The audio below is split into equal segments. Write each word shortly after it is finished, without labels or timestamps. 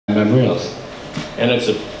memory else. And it's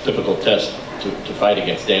a difficult test to fight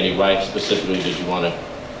against Danny. Why specifically did you want to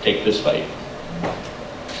take this fight?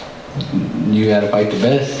 You got to fight the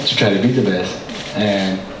best to try to beat the best,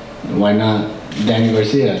 and why not Danny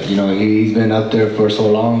Garcia? You know, he's been up there for so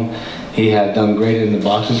long. He had done great in the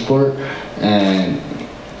boxing sport, and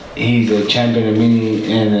he's a champion of mini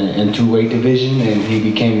in two-weight division, and he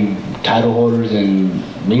became title holders and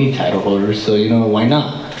mini title holders. So you know, why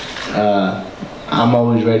not? I'm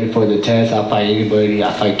always ready for the test. I'll fight anybody.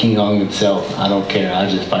 I fight King Kong himself. I don't care. I'll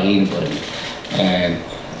just fight anybody. And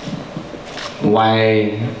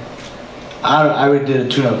why? I already did a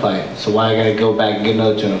tune-up fight, so why I gotta go back and get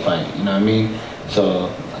another tune-up fight? You know what I mean?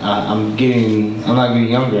 So I'm not getting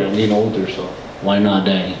younger. I'm getting older. So why not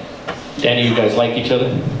Danny? Danny, you guys like each other?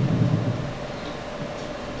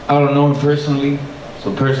 I don't know him personally,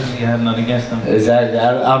 so personally I have nothing against him. Exactly.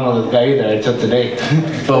 I don't know this guy either until today.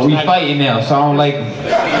 But we fighting now, so I don't like him.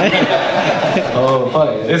 Oh,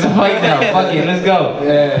 fuck. It's a fight now. Fuck it, let's go.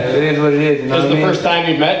 Yeah, it is what it is. You know This is what the I mean? first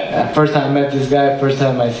time you met? First time I met this guy, first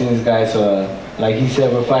time I seen this guy, so like he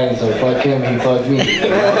said, we're fighting, so fuck him, he fucked me.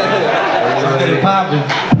 Something popping.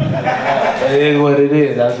 It is what it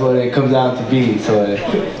is, that's what it comes down to be. So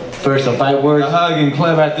first the fight works. A hug and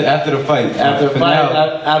club after the fight. After the fight,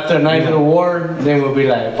 after a night of the war, then we'll be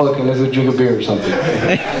like, fucking let's go drink a beer or something.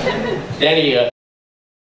 Danny,